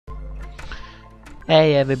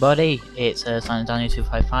Hey everybody, it's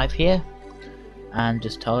SilentDaniel255 here, and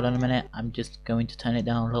just hold on a minute, I'm just going to turn it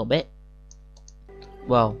down a little bit.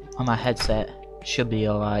 Well, on my headset, should be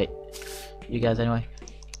alright. You guys anyway.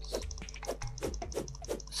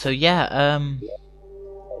 So yeah,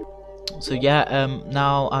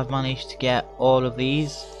 now I've managed to get all of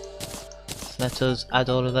these. So let us add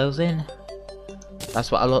all of those in.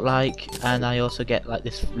 That's what I look like, and I also get like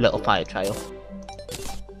this little fire trail.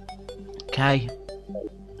 Okay.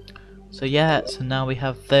 So yeah, so now we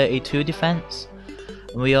have 32 defense,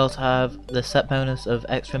 and we also have the set bonus of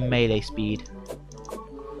extra melee speed.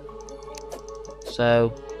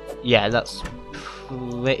 So yeah, that's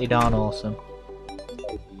pretty darn awesome.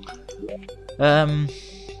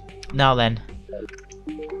 Now then,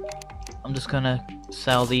 I'm just gonna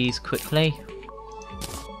sell these quickly.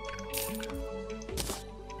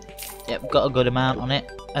 Yep, got a good amount on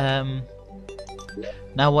it.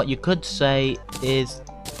 Now what you could say is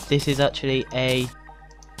this is actually a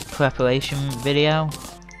preparation video.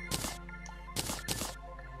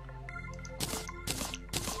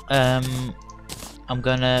 I'm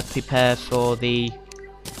gonna prepare for the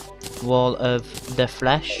Wall of the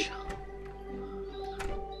Flesh.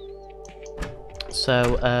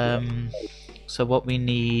 So what we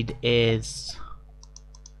need is,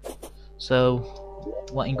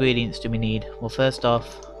 what ingredients do we need? Well, first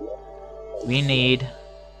off, we need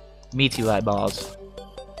meteorite bars,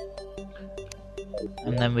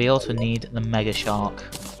 and then we also need the mega shark,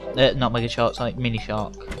 not mega shark, sorry, mini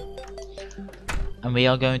shark. And we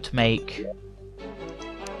are going to make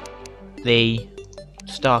the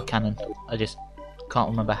star cannon. I just can't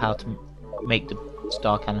remember how to make the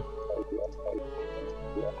star cannon.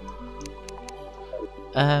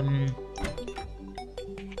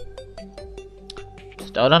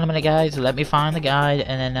 Just hold on a minute, guys, let me find the guide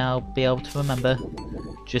and then I'll be able to remember.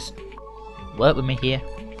 Just work with me here.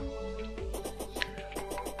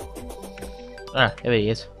 Ah, here he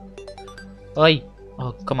is. Oi!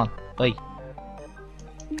 Oh, come on. Oi.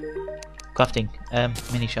 Crafting.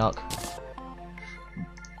 Mini shark.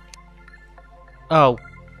 Oh.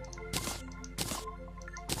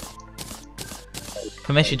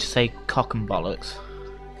 Permission to say cock and bollocks.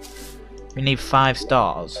 We need 5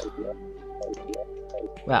 stars.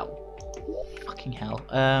 Well, fucking hell.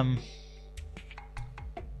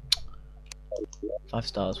 5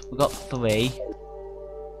 stars. We got 3.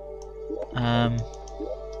 We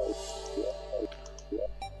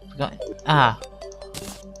got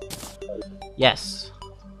yes.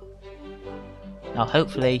 Now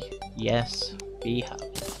hopefully, yes, we have.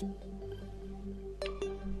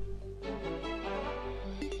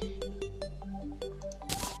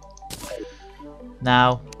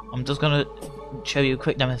 Now, I'm just gonna show you a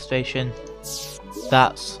quick demonstration.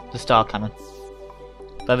 That's the star cannon.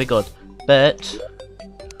 Very good. But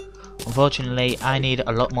unfortunately, I need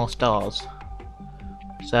a lot more stars.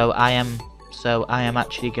 So I am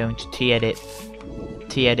actually going to T-edit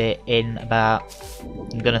in about,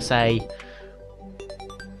 I'm gonna say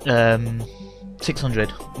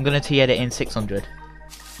 600. I'm gonna T-edit in 600.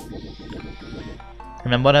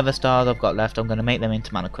 And then whatever stars I've got left, I'm gonna make them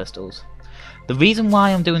into mana crystals. The reason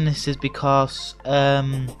why I'm doing this is because,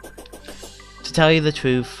 to tell you the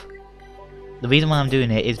truth, the reason why I'm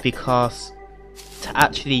doing it is because to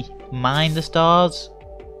actually mine the stars,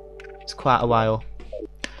 it's quite a while.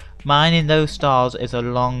 Mining those stars is a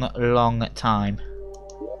long time.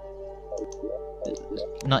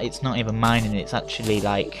 It's not even mining, it's actually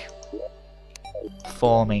like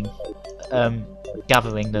forming,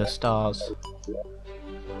 gathering those stars.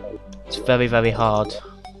 It's very hard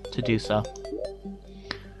to do so.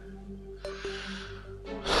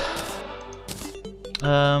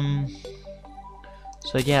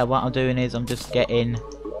 So yeah, what I'm doing is I'm just getting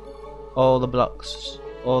all the blocks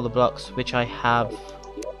which I have,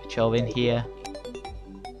 which are in here.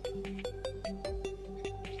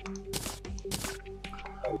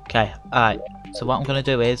 Okay, alright, so what I'm going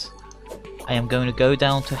to do is I am going to go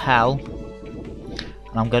down to hell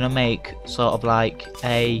and I'm going to make sort of like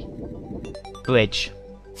a bridge.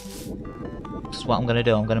 This is what I'm going to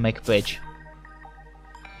do, I'm going to make a bridge.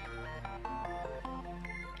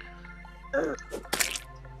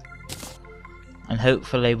 And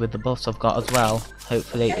hopefully with the buffs I've got as well,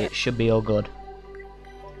 hopefully it should be all good.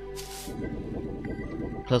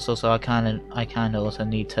 Plus also I kinda also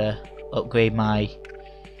need to upgrade my,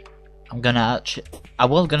 I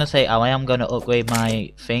was gonna say I am gonna upgrade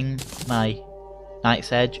my thing, my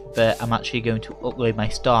Knight's Edge, but I'm actually going to upgrade my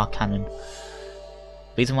star cannon.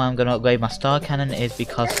 The reason why I'm gonna upgrade my star cannon is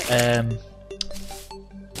because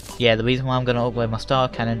yeah, the reason why I'm gonna upgrade my star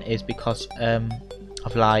cannon is because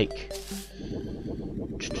of like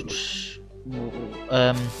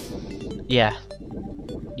Yeah.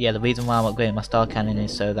 Yeah, the reason why I'm upgrading my star cannon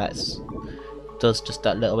is so that does just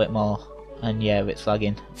that little bit more. And yeah, it's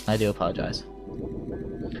flagging. I do apologise.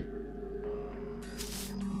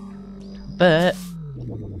 But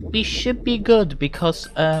we should be good because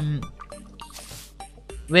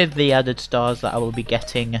with the added stars that I will be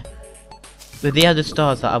getting,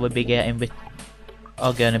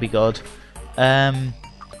 are going to be good.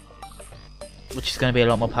 Which is going to be a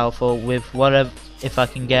lot more powerful. With whatever, if I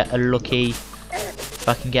can get a lucky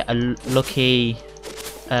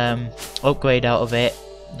upgrade out of it,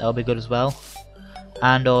 that'll be good as well.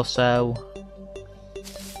 And also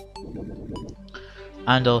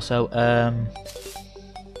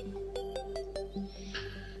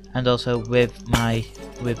with my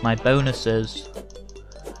bonuses,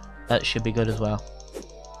 that should be good as well.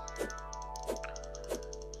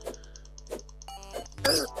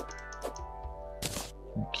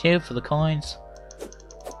 Thank you for the coins.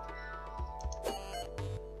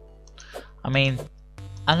 I mean,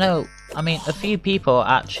 a few people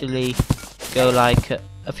actually go like,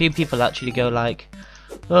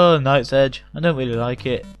 oh, Night's Edge, I don't really like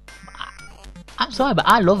it. I'm sorry, but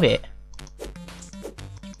I love it.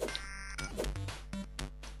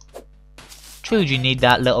 True, you need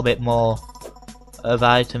that little bit more of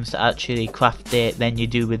items to actually craft it than you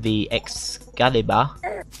do with the Excalibur.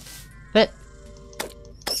 But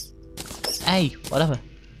hey, whatever.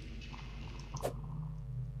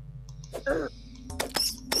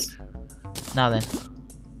 Now then,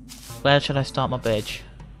 where should I start my bridge?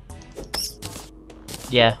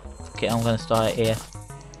 Yeah, okay, I'm gonna start it here.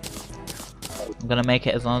 I'm gonna make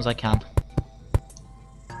it as long as I can.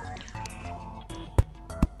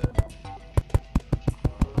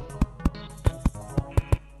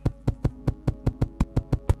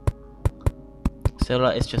 So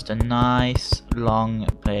like, it's just a nice long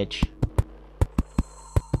bridge.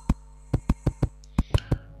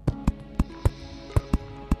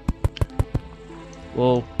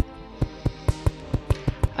 Whoa.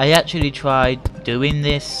 I actually tried doing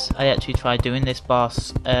this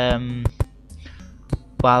boss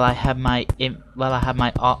while I had my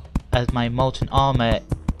molten armor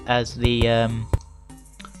as the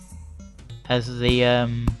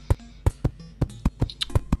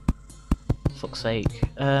fuck's sake,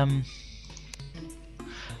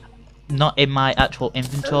 not in my actual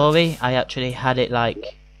inventory. I actually had it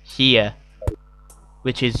like here,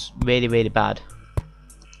 which is really, really bad.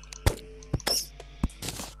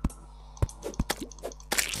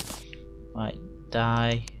 Right,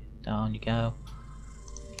 die, down you go.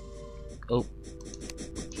 Oh.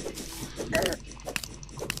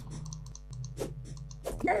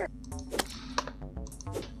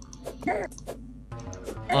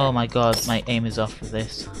 Oh my god, my aim is off for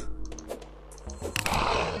this.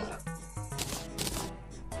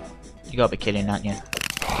 You gotta be kidding, aren't you?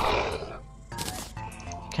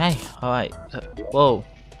 Okay, alright. Whoa.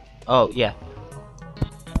 Oh, yeah.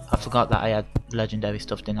 I forgot that I had legendary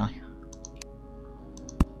stuff, didn't I?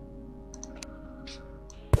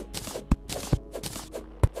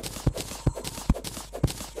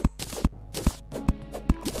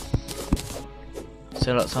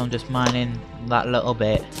 So I'm just mining that little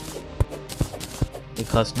bit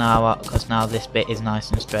because now this bit is nice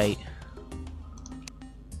and straight.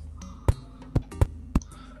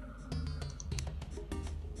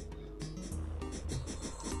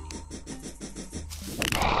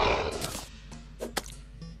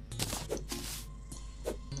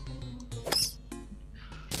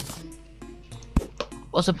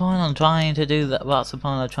 What's the point on trying to do that? What's the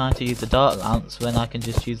point of trying to use the dark lance when I can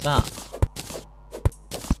just use that?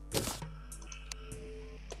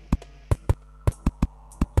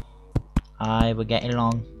 Aye, we're getting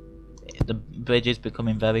along. The bridge is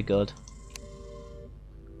becoming very good.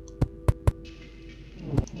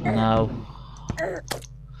 I know.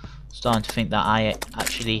 Starting to think that I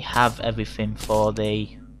actually have everything for the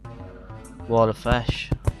Wall of Flesh.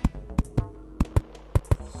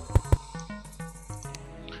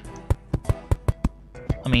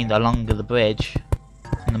 I mean, the longer the bridge,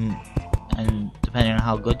 and depending on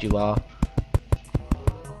how good you are,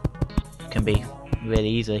 it can be really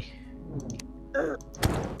easy.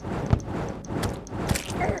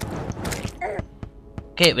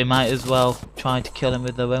 Okay, we might as well try to kill them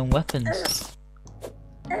with their own weapons,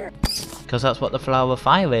 because that's what the Flower of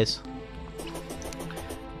Fire is.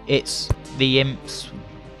 It's the imp's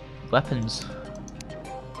weapons,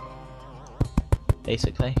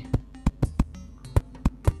 basically.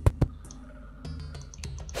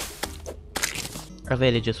 I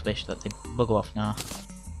really just wish that they'd bugger off now.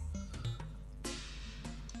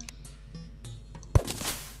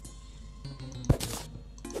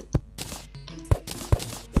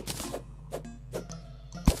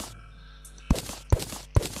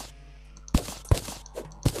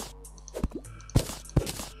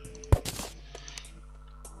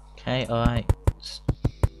 Okay, alright.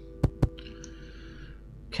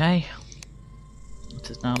 Okay.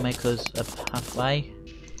 Does now make us a pathway.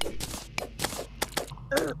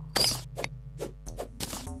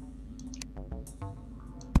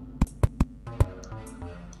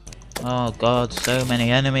 Oh god, so many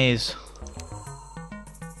enemies.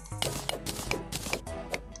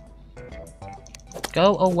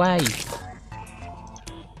 Go away.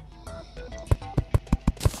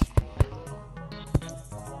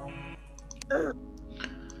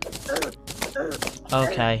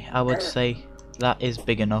 Okay, I would say that is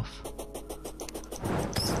big enough.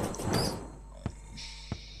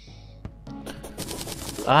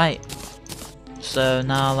 Right, so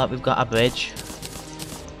now that we've got a bridge,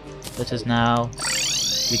 let us now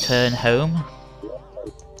return home.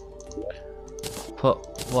 Put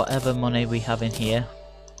whatever money we have in here.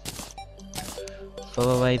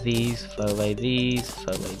 Throw away these, throw away these,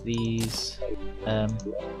 throw away these.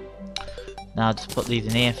 Now just put these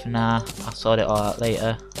in here for now. I'll sort it all out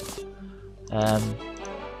later.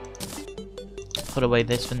 Put away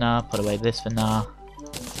this for now, put away this for now.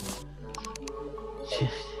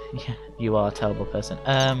 Yeah, you are a terrible person.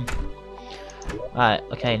 Right,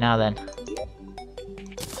 okay, now then.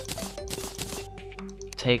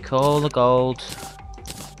 Take all the gold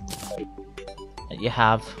that you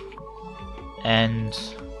have and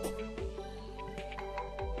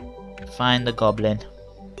find the goblin.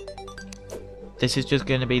 This is just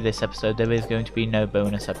going to be this episode. There is going to be no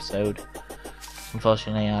bonus episode.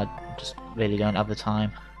 Unfortunately, I just really don't have the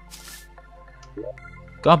time.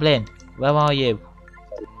 Goblin, where are you?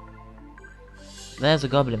 There's a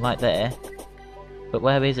goblin right there. But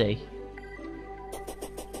where is he?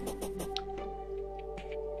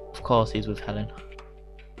 Of course he's with Helen.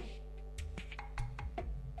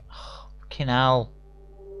 Fucking hell.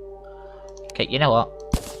 Okay, you know what?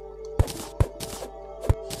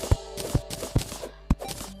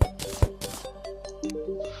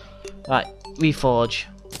 Right, reforge.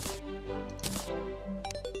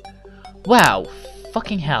 Wow,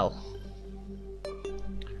 fucking hell.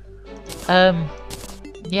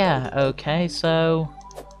 Yeah, okay, so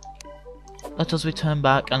let us return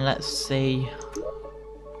back and let's see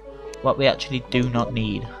what we actually do not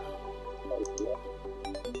need.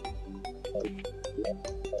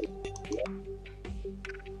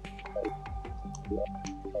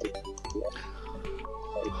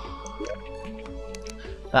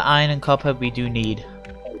 The iron and copper we do need.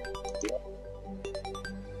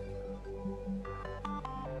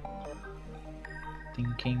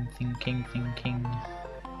 Thinking.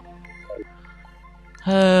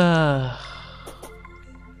 Well,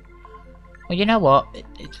 you know what?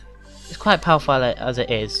 It's quite powerful as it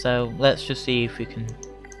is. So let's just see if we can.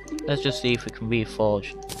 Let's just see if we can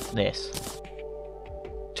reforge this.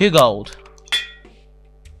 2 gold.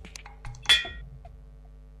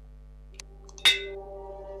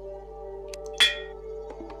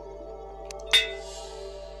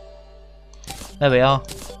 There we are.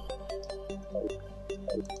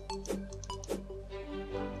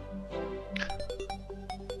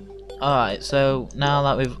 Alright, so now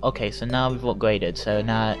that we've now we've upgraded, so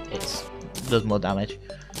now it does more damage.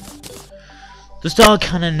 The star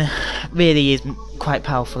cannon really is quite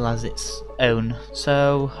powerful as its own.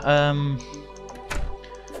 So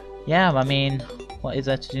yeah, I mean, what is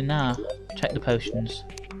there to do now? Check the potions.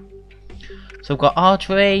 So we've got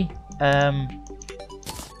archery. I'm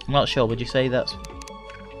not sure. Would you say that's?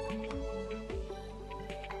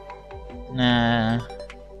 Nah.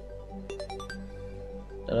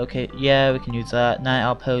 Okay, yeah, we can use that. Night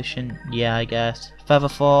Owl potion, yeah, I guess.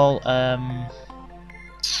 Featherfall, no,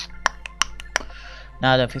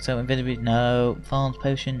 I don't think so. Invisibility, no. Thorns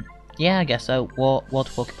potion, yeah, I guess so. Water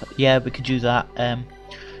walking potion, yeah, we could use that.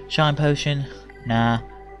 Shine potion, nah.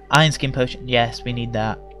 Iron skin potion, yes, we need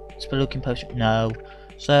that. Spelunking potion, no.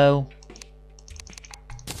 So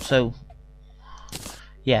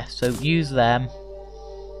yeah, so use them.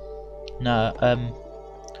 No,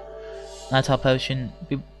 Night Owl potion,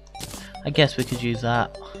 I guess we could use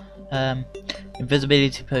that.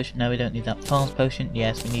 Invisibility potion, no, we don't need that. Thorns potion,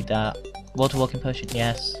 yes, we need that. Water walking potion,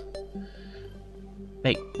 yes.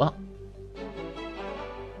 Wait, what?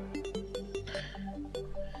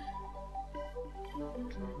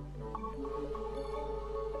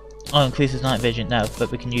 Oh, increases night vision, no, but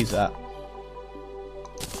we can use that.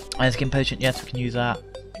 Iron skin potion, yes, we can use that.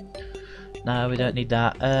 No, we don't need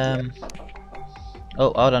that.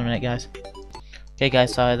 Oh, hold on a minute, guys. Okay,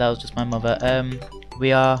 guys, sorry, that was just my mother.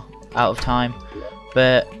 We are out of time,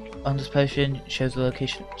 but on this potion shows the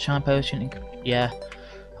location. Shine potion, yeah.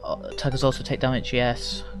 Attackers also take damage,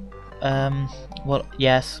 yes. Well,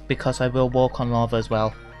 yes, because I will walk on lava as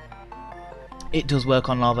well. it does work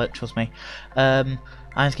on lava, trust me. Iron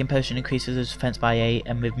Skin Potion increases his defense by 8,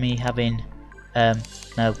 and with me having,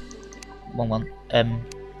 no,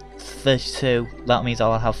 32, that means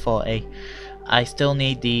I'll have 40. I still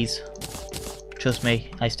need these, trust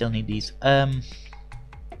me, I still need these.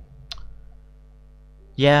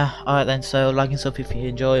 Yeah, alright then, so like and sub if you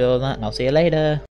enjoy all that, and I'll see you later.